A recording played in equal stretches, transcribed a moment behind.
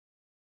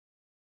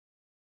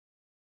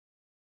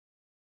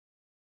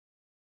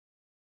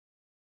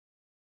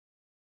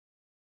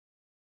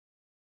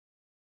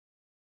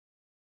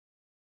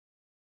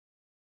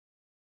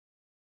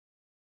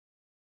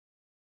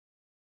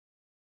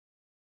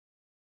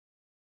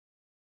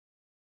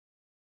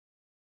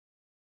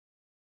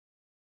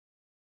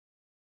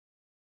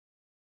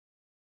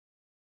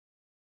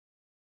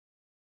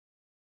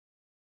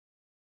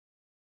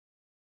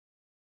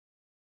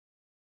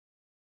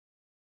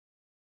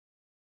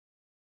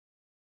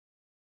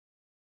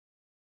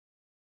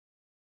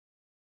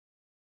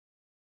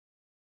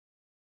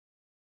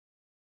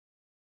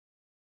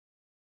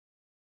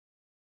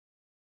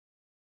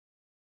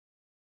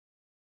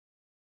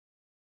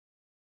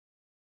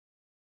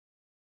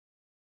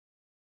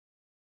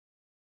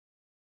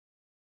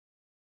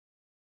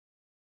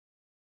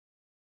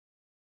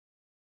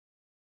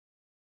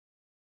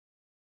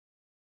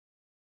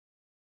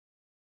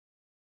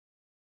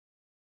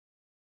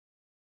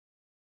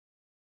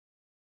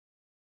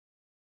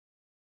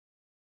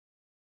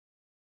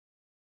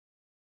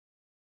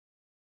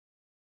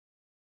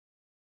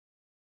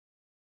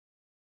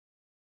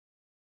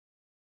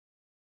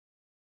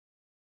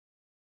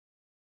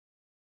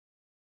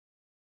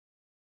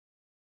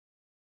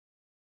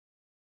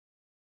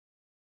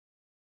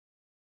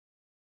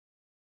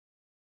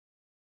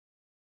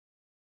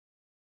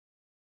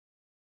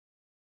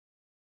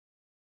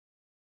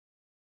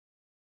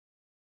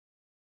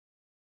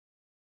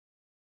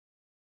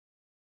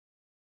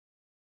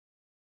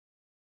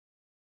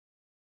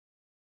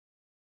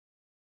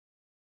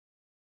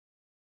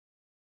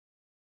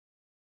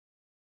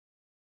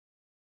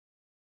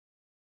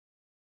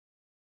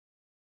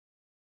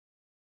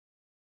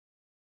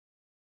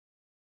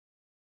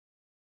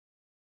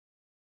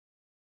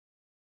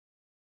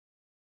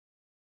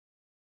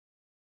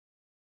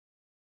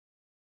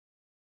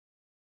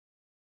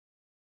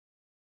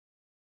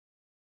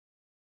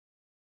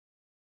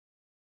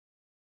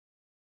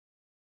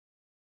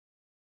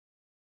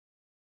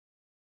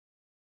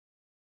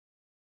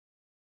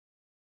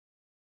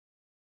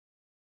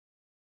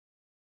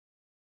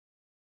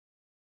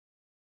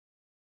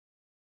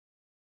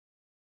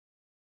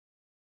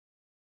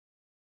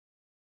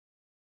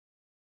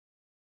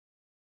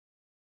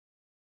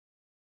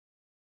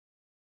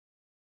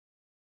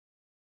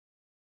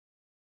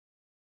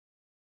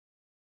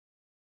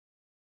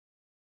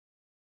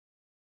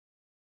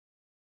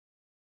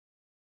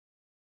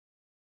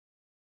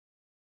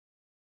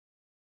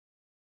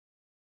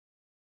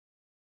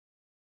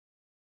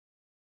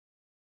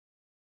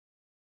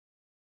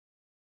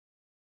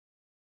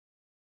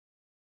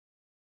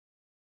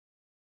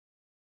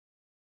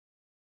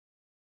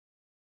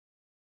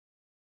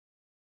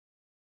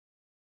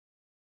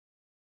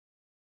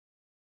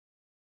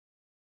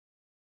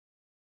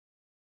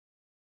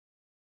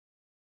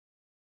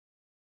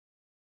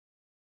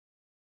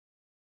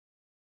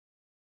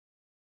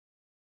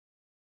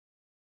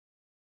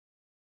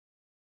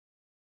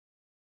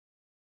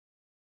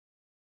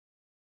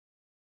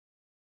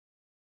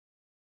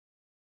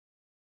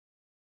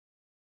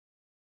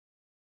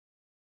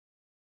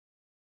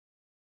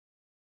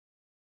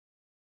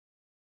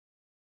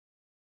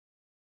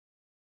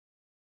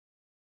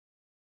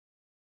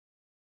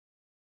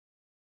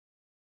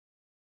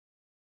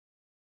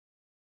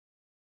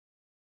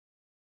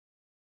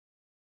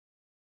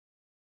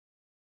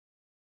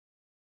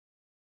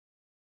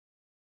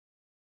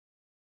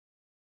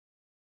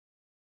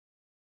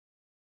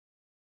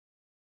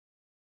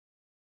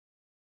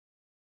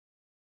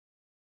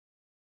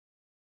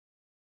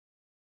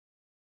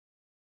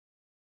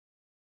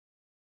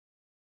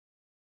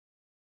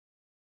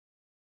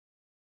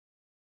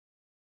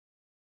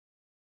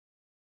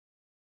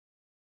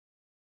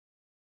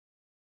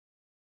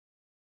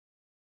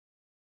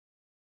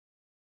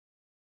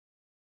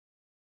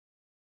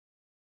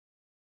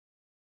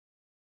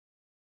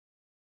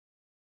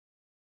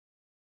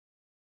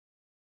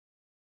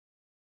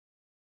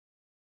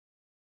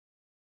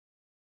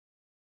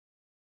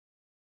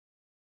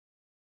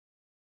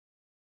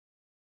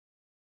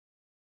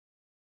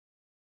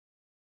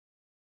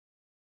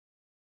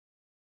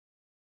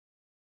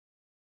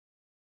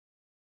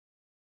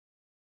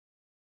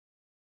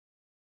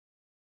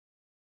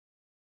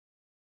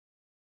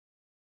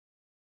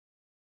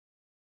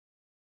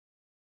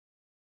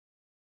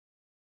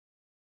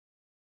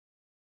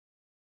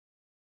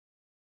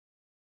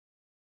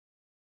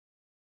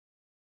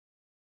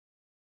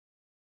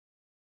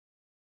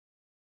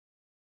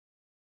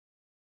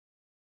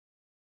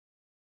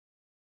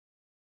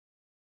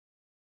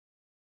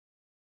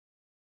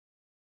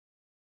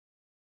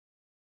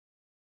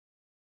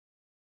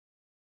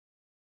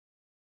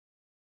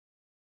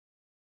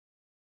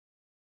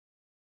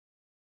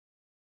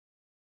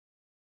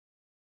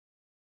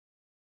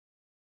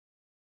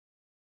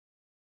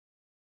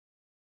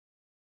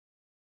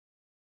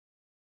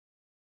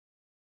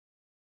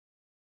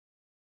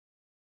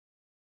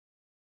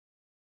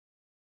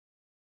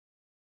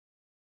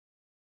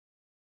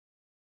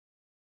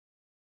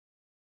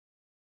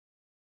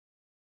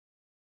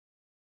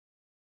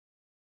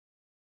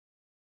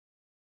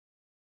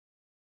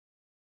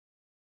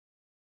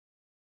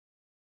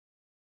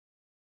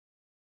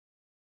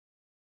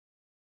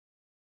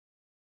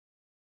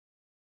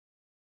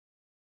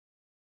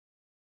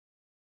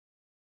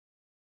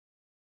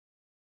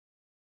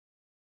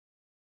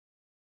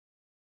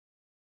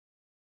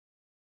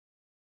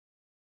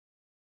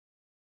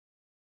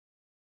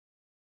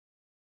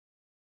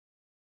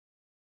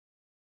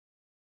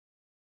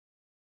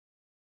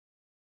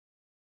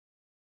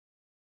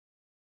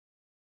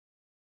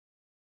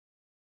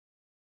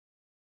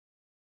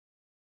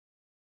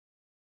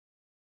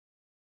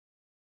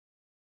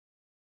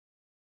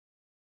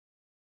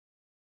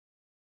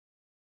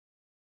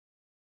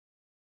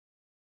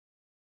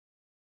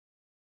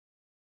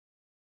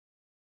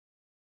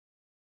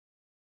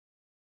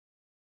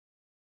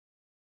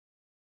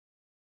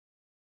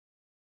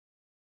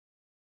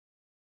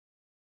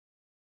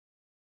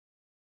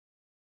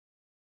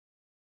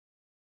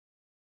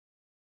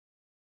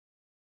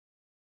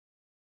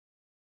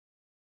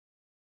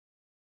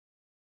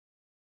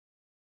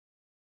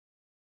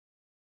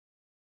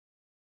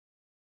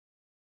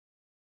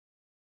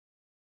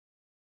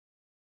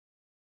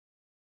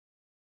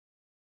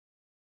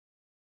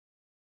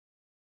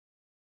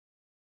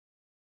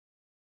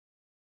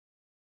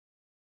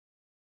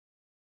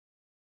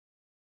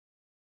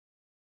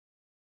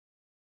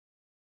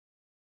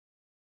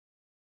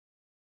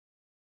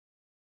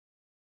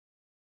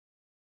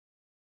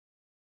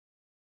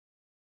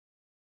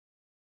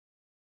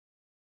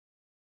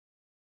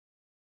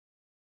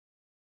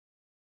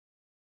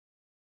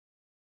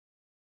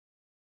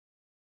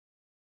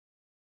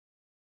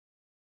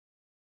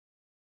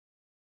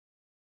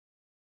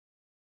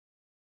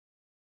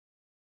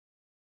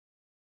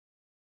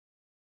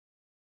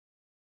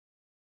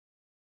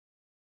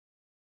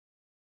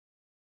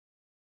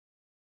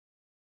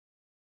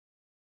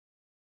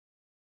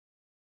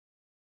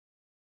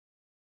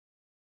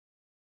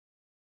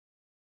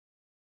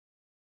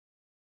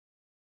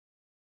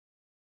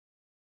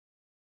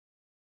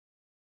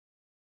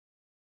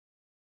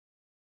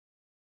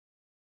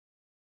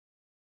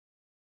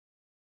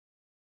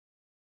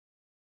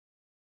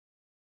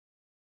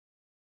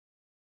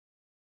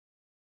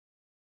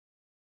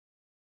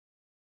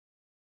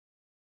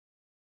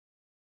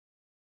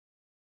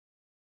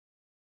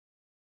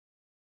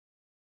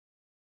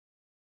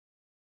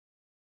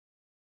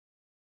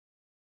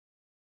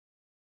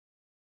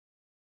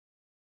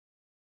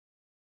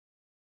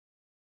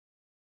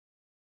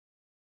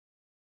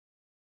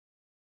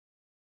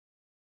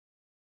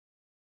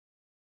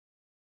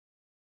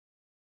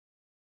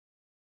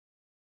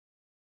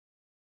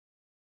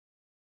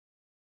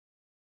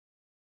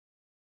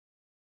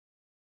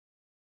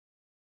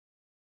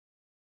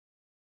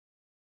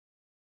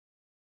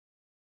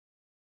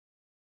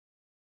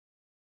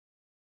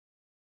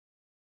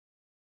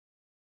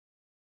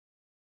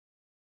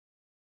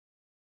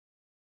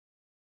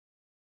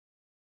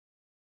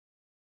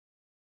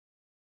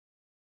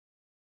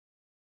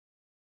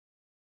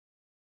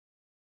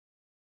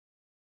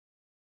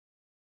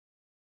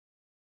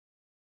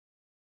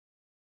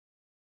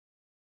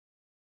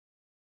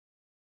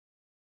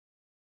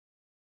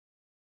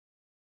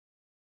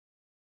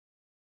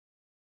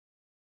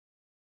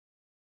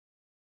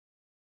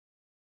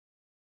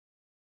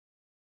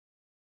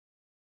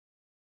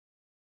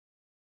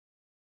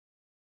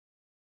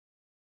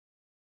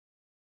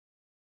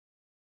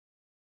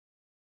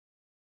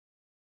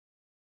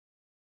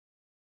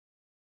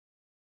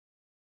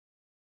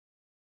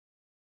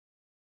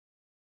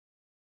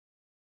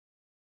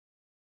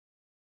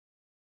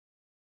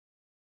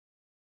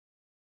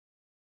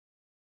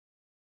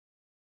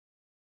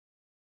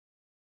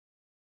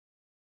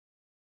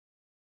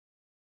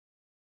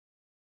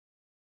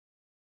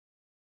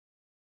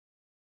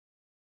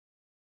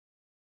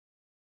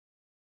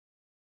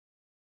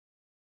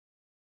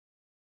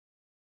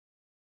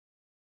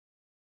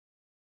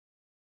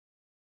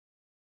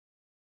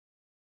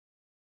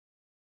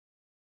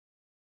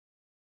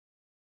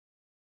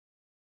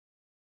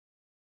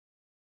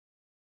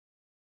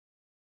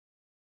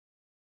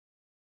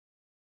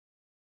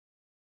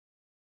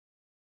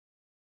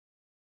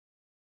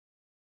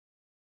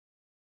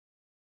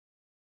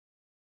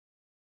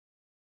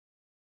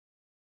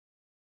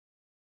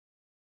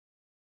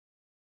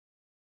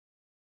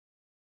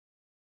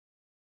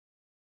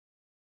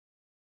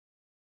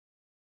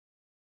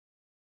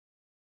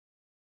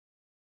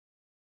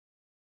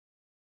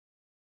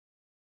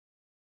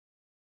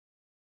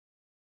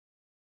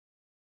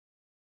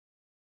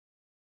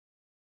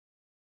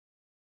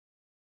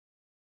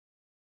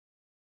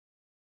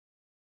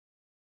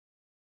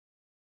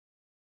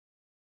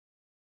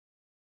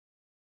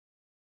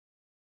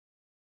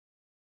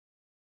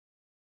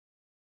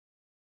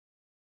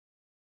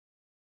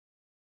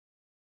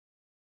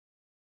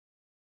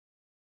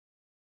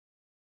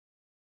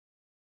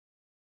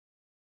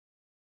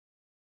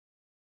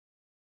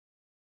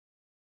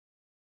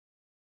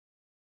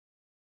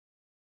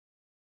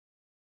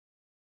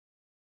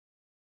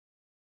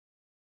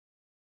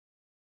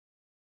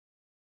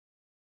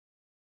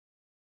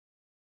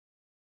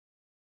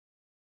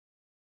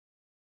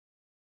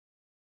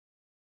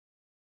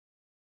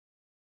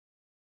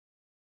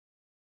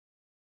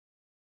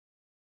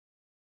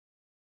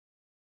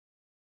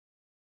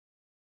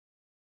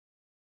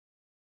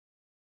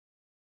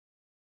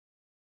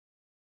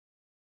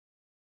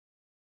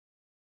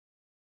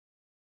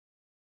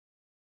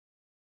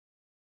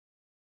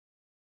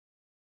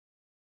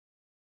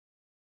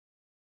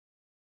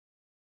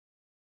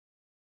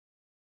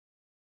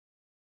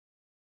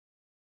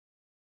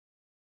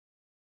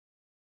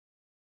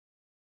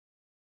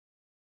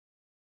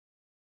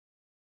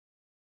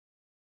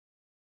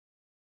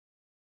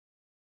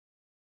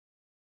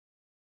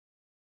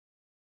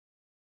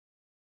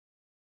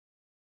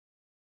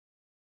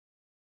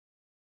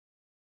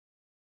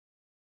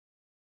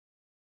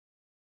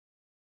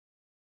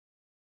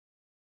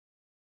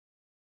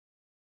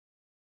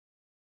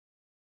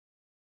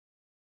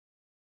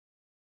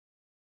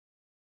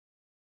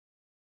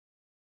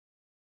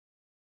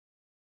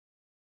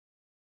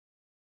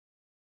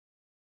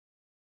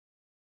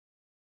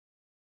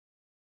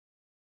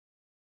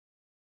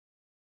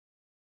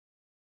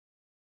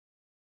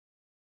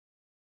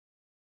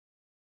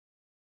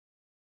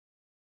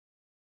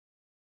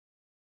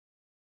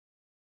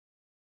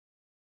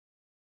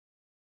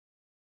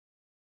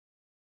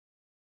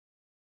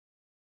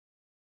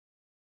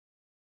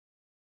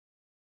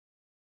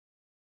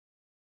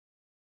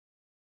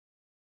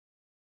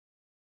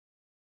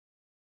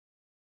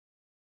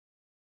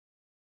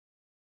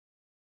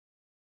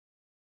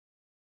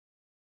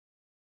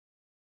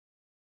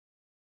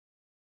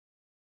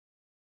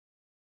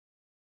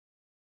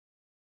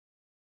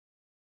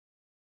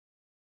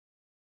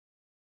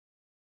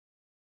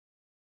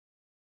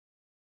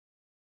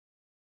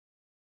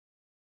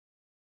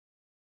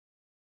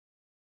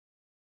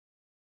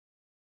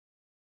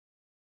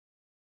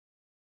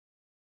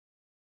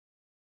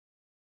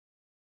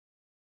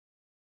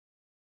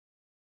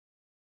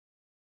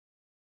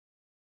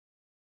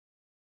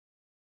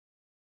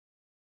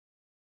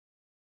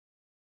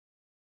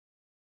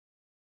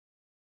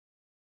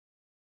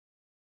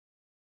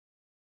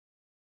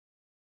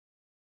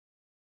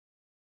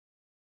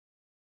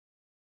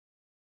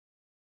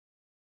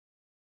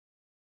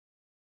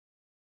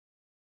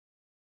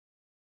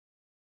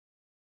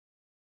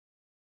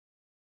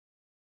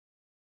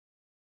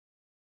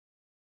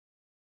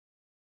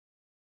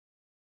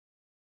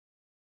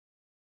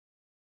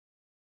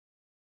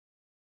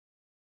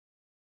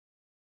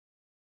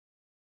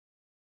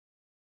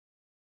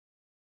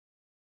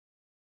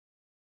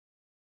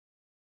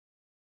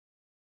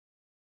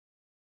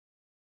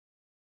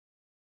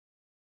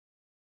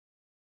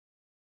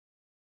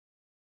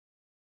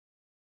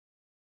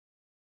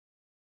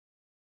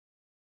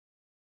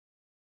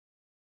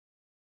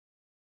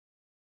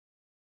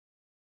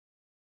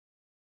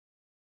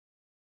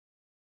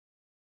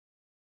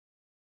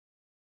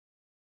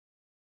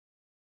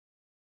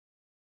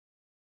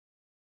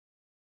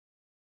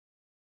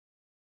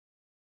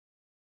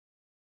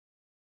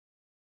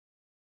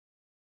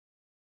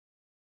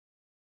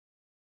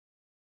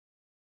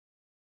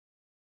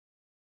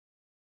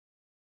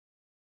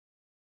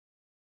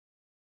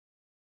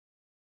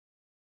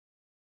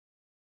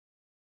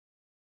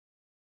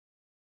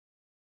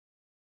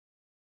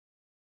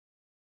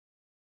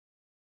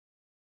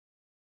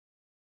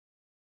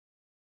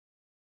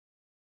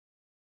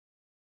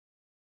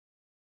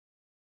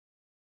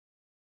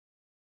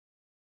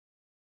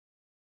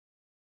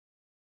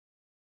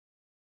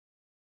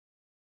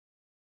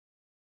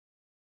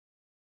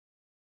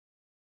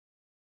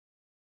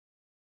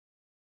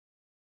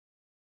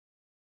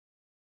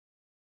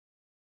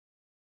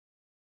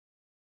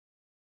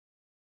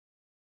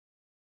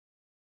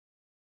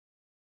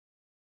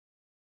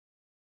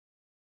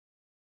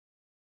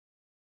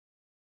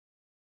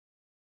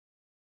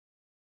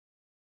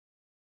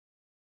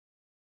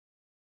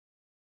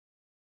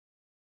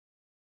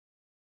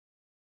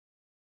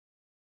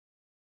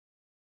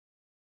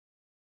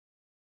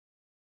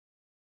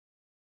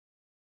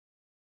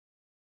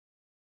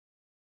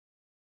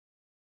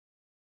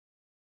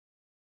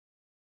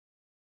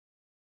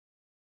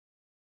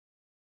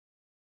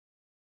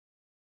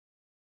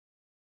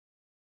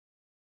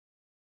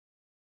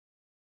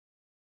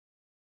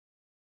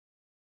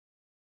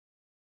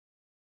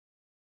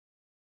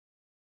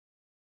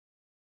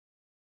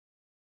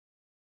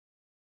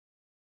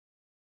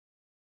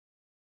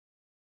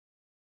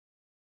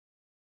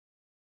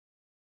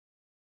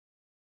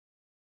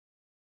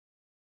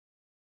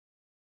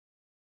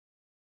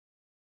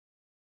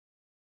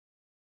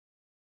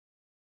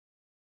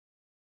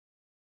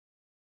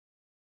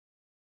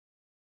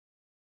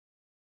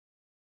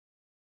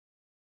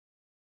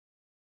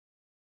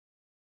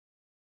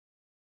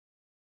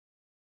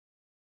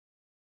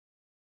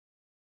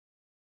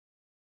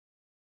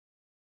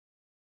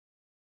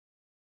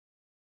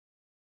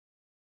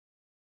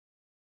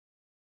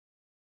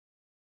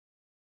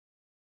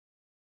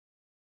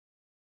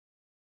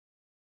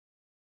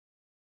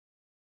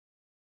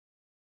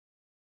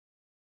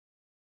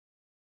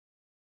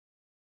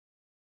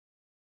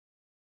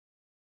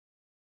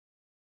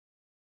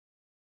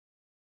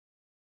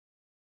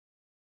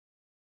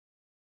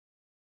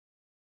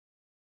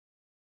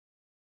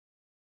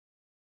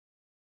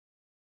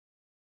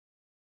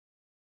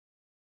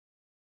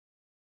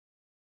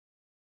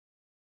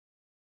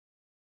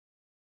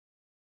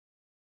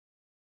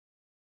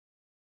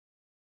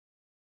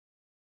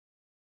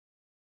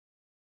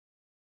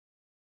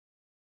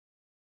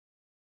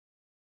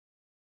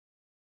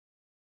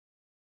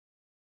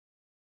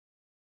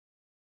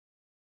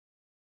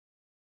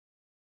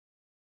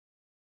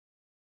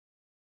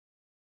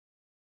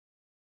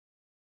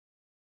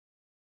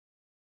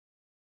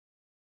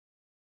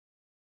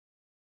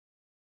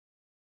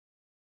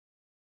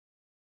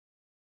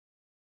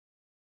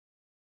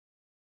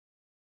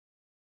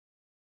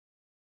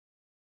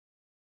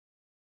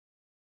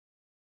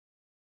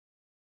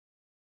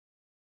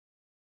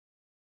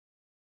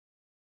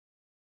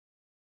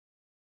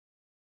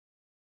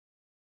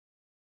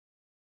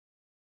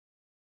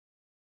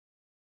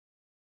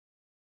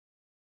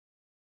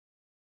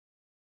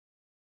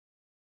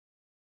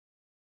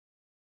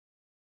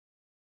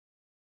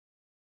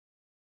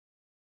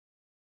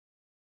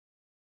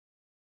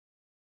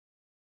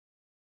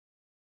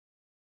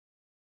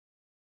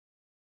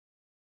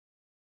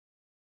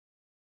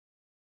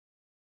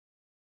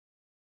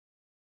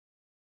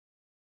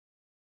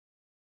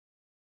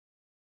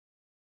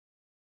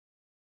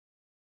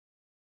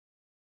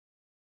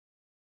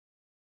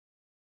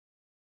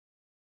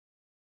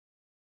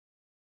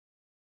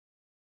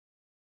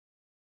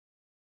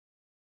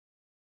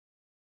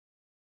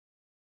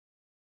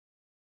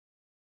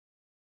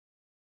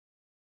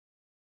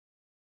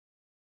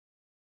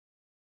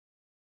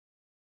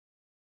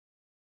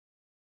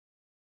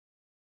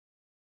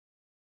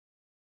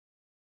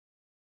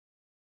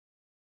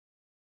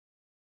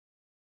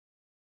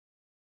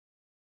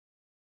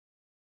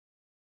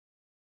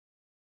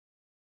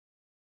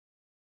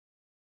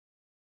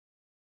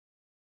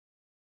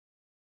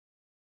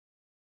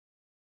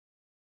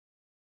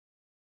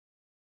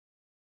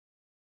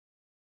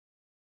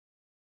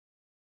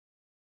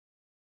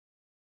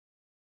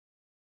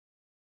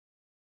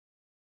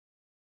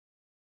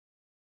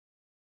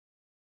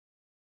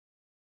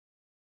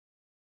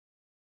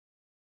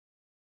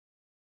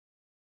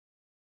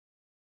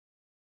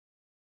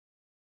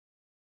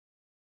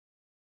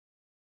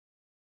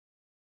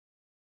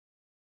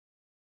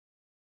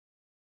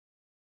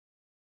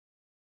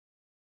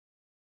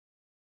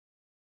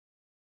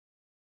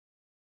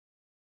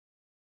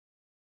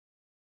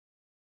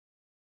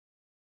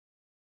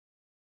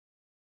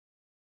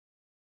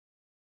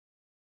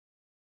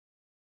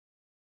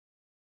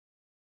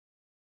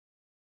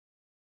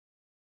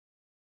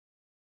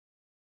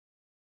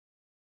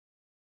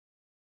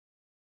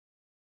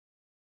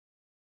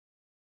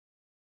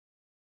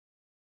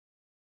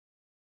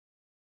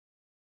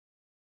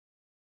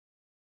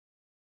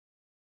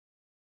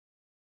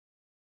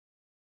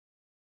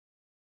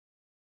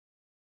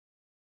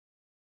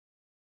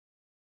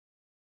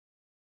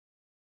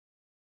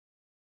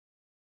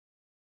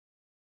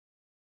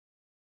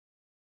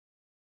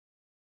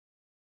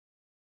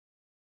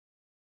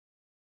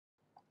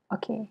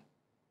Okay.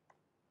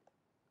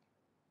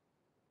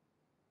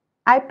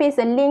 I paste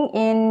a link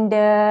in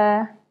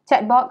the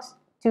chat box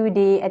to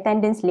the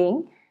attendance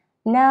link.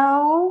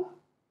 Now,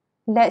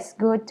 let's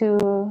go to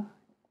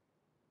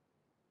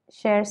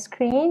share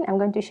screen. I'm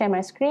going to share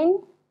my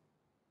screen.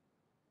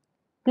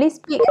 Please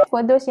speak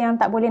for those yang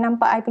tak boleh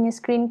nampak I punya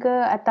screen ke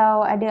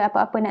atau ada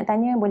apa-apa nak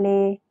tanya,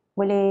 boleh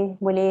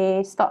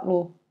stop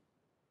me.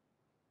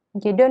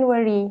 Okay, don't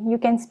worry, you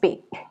can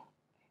speak.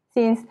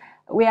 Since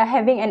we are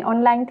having an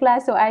online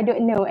class, so I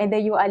don't know whether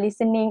you are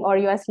listening or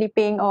you are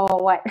sleeping or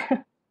what.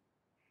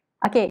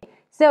 Okay,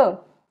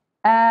 so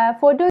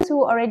for those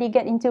who already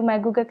get into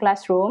my Google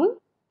Classroom,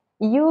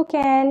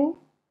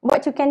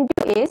 what you can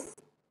do is,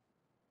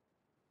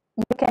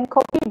 you can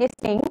copy this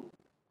link.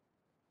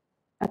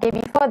 Okay,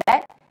 before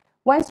that,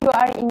 once you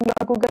are in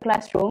your Google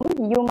Classroom,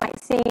 you might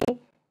see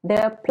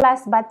the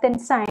plus button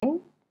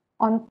sign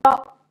on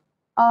top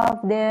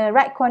of the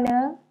right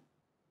corner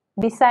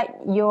beside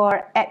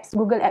your apps,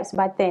 Google Apps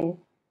button.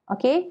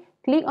 Okay,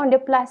 click on the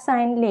plus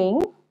sign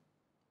link,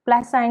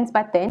 plus signs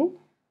button,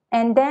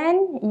 and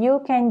then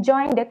you can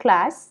join the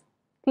class.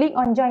 Click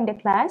on join the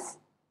class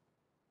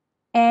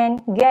and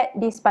get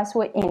this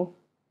password in.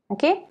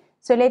 Okay,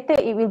 so later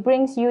it will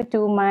bring you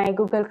to my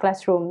Google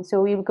Classroom.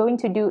 So we're going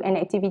to do an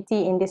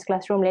activity in this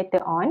classroom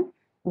later on.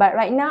 But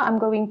right now I'm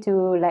going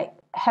to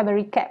have a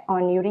recap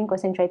on urine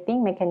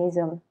concentrating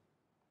mechanism.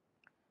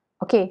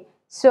 Okay,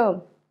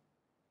 so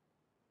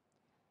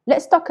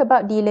let's talk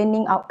about the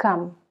learning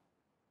outcome.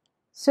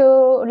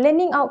 So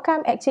learning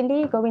outcome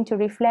actually going to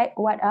reflect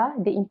what are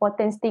the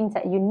important things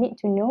that you need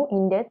to know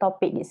in the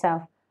topic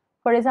itself.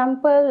 For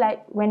example,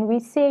 like when we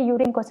say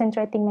urine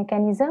concentrating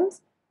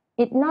mechanisms,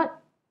 it not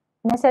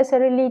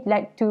necessarily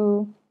like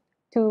to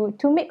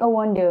make a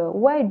wonder,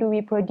 why do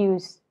we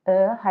produce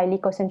a highly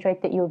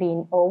concentrated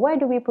urine, or why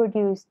do we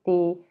produce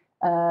the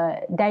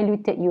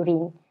diluted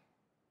urine?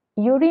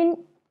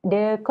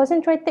 The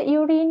concentrated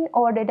urine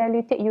or the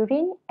diluted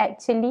urine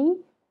actually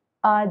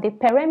are the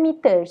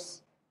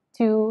parameters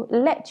to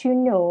let you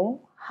know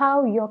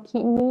how your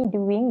kidney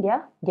doing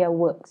their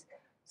works.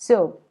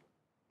 So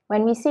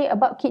when we say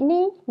about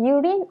kidney,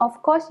 urine,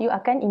 of course you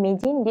akan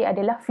imagine dia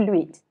adalah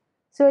fluid.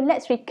 So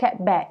let's recap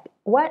back.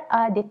 What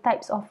are the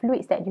types of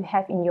fluids that you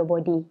have in your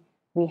body?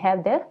 We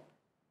have the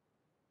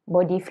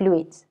body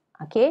fluids.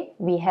 Okay,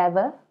 we have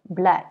a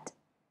blood,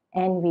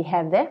 and we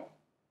have the,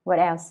 what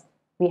else?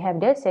 We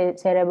have the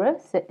cerebral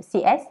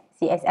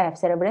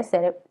CSF,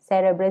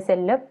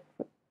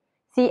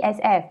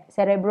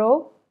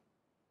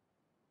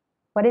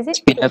 what is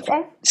it?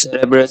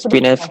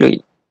 Cerebrospinal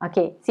fluid.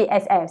 Okay,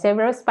 CSF,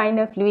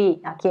 cerebrospinal fluid.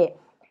 Okay,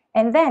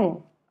 and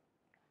then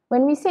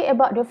when we say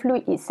about the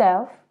fluid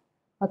itself,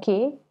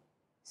 okay,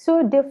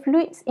 so the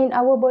fluids in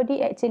our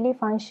body actually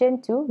function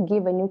to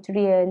give a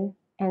nutrient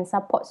and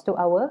supports to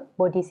our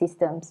body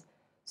systems.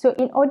 So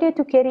in order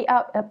to carry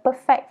out a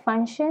perfect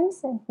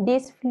functions,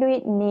 this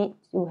fluid need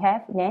to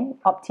have then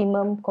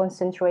optimum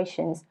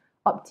concentrations,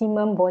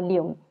 optimum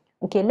volume.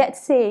 Okay, let's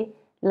say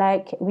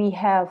like we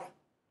have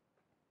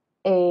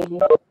a,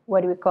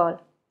 what do we call,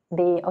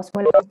 the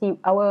osmolarity,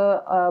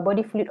 our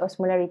body fluid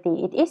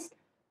osmolarity, it is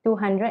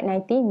 290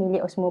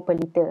 milliosmol per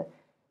liter.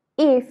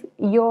 If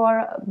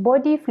your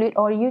body fluid,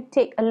 or you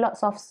take a lot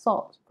of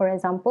salt, for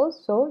example,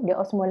 so the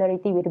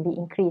osmolarity will be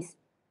increased.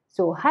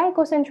 So high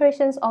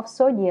concentrations of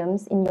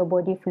sodiums in your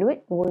body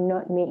fluid will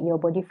not make your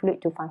body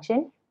fluid to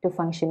function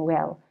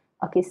well.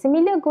 Okay,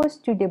 similar goes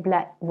to the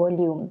blood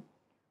volume.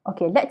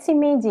 Okay, let's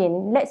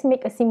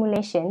make a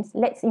simulation.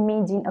 Let's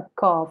imagine a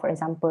car, for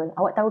example.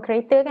 Awak tahu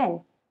kereta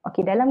kan?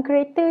 Okay, dalam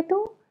kereta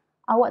tu,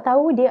 awak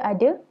tahu dia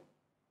ada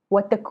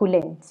water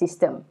coolant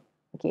system.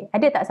 Okay,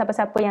 ada tak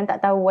siapa-siapa yang tak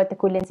tahu water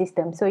coolant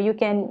system? So you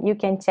can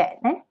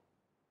check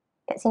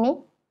kat sini.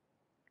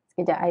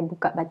 Sekejap, I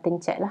buka button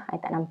chat lah. I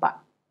tak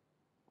nampak.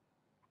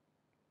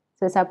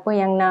 So siapa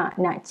yang nak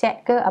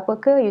chat ke apa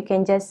ke, you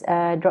can just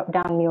drop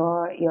down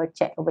your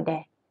chat over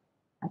there.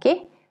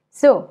 Okay,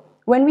 so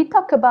when we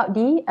talk about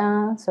the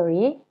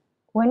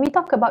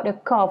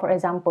car, for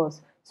example,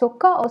 so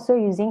car also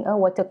using a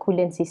water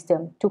coolant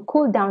system to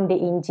cool down the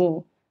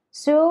engine.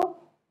 So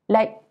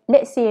like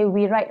let's say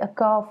we ride a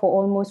car for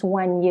almost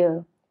 1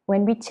 year.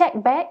 When we check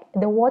back,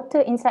 the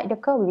water inside the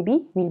car will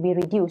be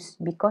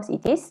reduced because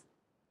it is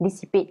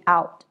dissipate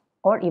out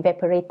or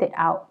evaporated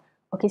out.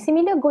 Okay,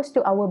 similar goes to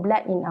our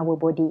blood in our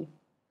body.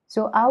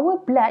 So our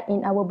blood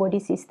in our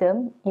body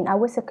system, in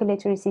our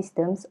circulatory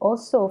systems,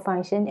 also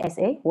function as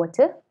a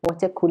water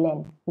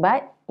coolant,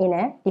 but in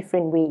a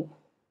different way,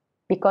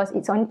 because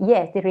it's on,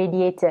 yes, the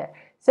radiator.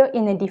 So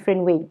in a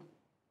different way.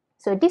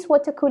 So this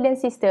water coolant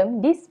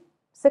system, these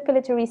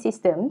circulatory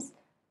systems,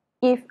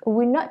 if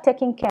we're not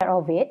taking care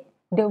of it,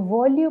 the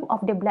volume of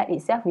the blood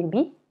itself will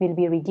be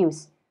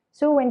reduced.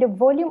 So when the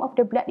volume of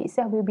the blood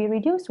itself will be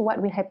reduced,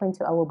 what will happen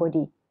to our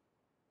body?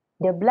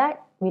 The blood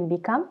will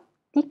become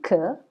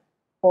thicker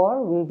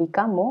or will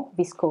become more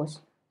viscous.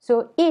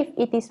 So if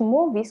it is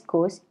more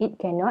viscous, it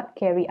cannot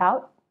carry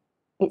out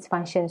its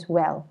functions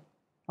well.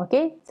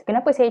 Okay,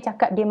 kenapa saya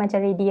cakap dia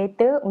macam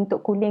radiator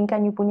untuk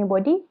coolingkan you punya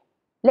body?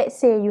 let's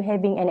say you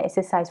having an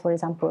exercise, for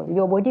example,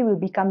 your body will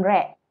become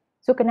red.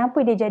 So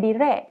kenapa dia jadi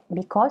red?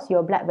 Because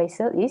your blood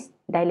vessel is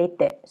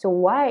dilated. So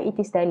why it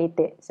is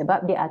dilated?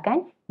 Sebab dia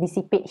akan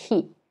dissipate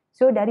heat.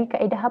 So dari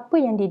kaedah apa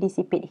yang dia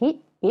dissipate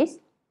heat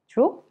is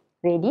through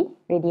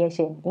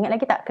radiation. Ingat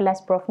lagi tak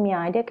kelas Prof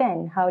Mia ada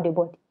kan? How the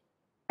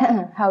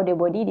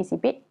body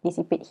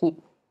dissipate heat.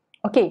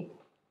 Okay.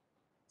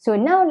 So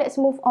now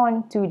let's move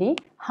on to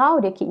how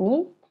the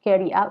kidney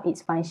carry out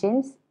its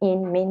functions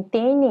in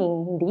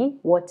maintaining the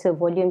water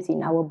volumes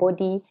in our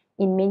body,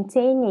 in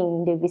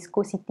maintaining the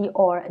viscosity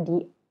or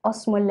the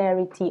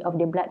osmolarity of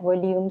the blood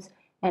volumes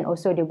and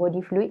also the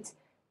body fluids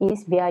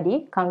is via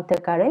the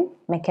countercurrent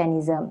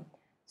mechanism.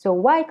 So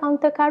why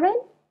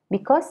countercurrent?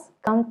 Because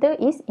counter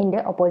is in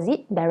the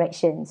opposite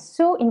direction.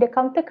 So in the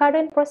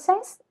countercurrent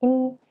process,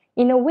 in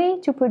a way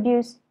to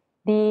produce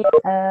the,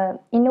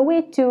 in a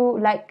way to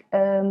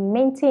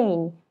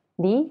maintain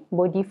the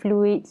body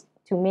fluids,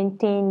 to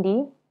maintain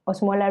the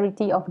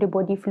osmolarity of the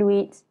body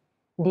fluids,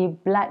 the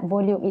blood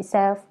volume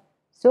itself.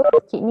 So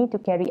the kidney to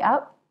carry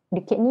out, the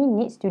kidney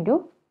needs to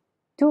do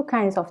two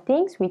kinds of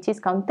things, which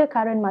is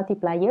countercurrent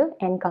multiplier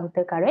and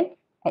countercurrent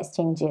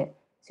exchanger.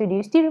 So do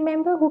you still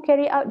remember who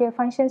carry out the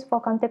functions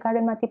for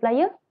countercurrent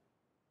multiplier?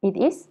 It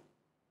is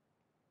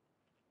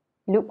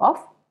loop of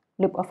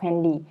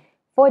Henle.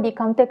 For the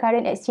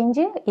countercurrent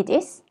exchanger, it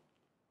is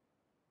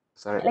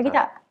lagi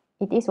tak?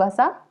 It is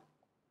vasa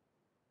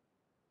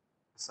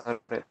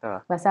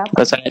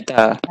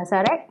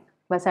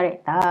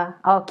recta.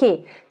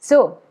 Okay.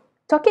 So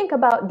talking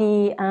about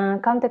the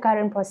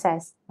countercurrent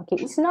process. Okay,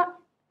 it's not,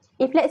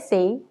 if let's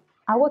say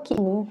our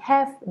kidney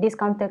have this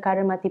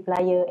countercurrent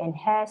multiplier and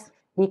has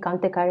the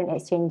countercurrent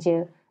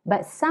exchanger,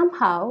 but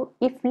somehow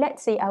if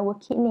let's say our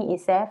kidney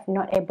itself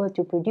not able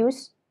to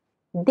produce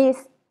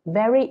these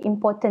very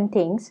important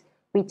things,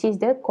 which is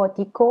the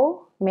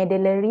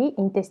corticomedullary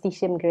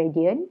interstitium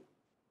gradient.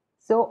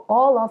 So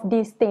all of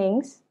these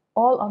things,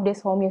 all of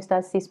this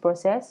homeostasis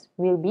process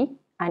will be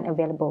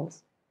unavailable.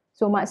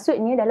 So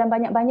maksudnya dalam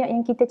banyak-banyak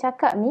yang kita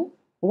cakap ni,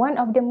 one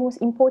of the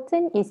most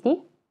important is the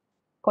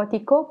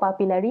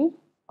corticopapillary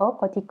or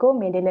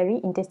corticomedullary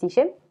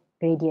interstitium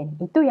gradient.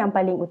 Itu yang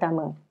paling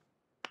utama.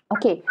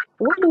 Okay,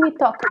 why do we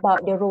talk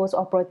about the roles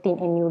of protein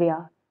and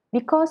urea?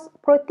 Because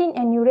protein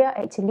and urea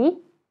actually,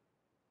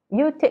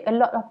 you take a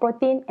lot of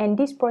protein and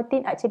this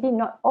protein actually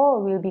not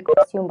all will be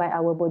consumed by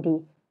our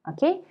body.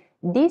 Okay,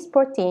 this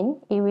protein,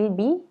 it will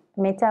be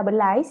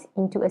metabolized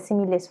into a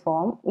smallest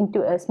form,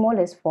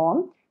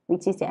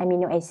 which is the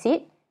amino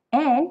acid,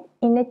 and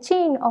in the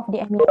chain of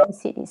the amino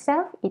acid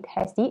itself, it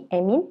has the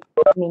amine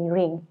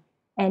ring.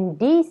 And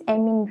this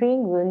amine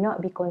ring will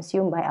not be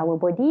consumed by our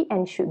body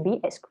and should be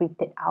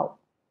excreted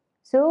out.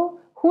 So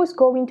who's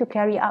going to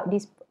carry out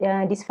these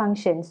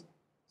functions?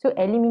 So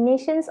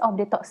eliminations of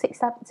the toxic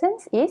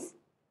substance is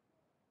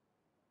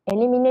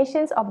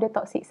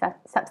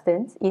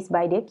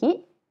by the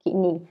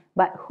kidney.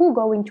 But who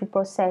going to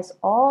process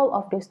all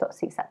of those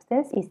toxic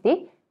substance is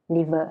the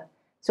liver.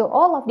 So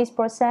all of this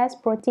process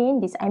protein,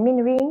 this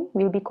amine ring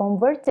will be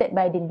converted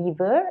by the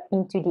liver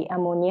into the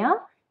ammonia,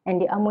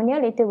 and the ammonia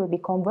later will be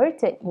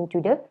converted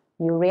into the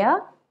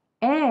urea,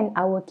 and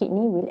our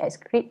kidney will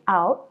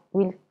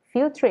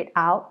filtrate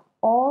out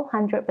all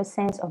 100%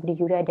 of the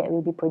urea that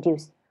will be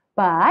produced.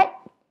 But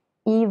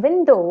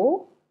even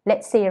though,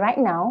 let's say right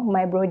now,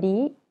 my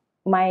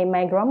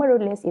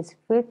glomerulus is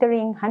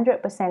filtering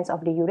 100%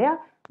 of the urea,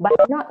 but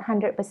not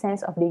 100%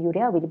 of the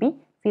urea will be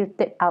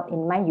filtered out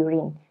in my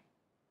urine.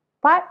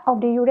 Part of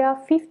the urea,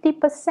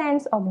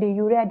 50% of the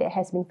urea that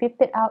has been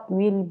filtered out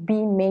will be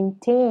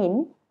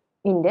maintained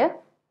in the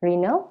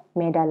renal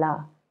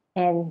medulla.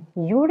 And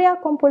urea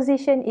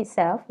composition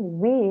itself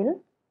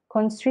will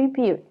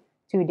contribute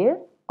to the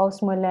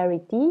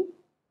osmolarity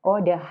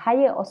or the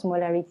higher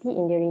osmolarity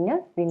in the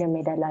renal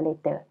medulla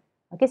later.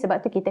 Okay,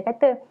 sebab tu kita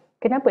kata,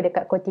 kenapa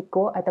dekat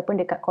cortico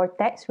ataupun dekat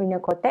cortex,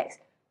 renal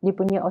cortex, dia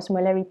punya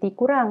osmolarity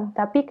kurang.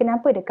 Tapi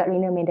kenapa dekat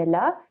renal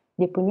medulla,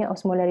 dia punya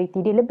osmolarity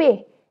dia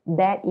lebih?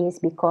 That is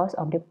because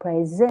of the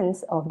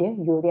presence of the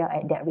urea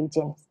at that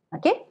region.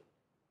 Okay?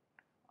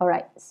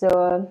 Alright, so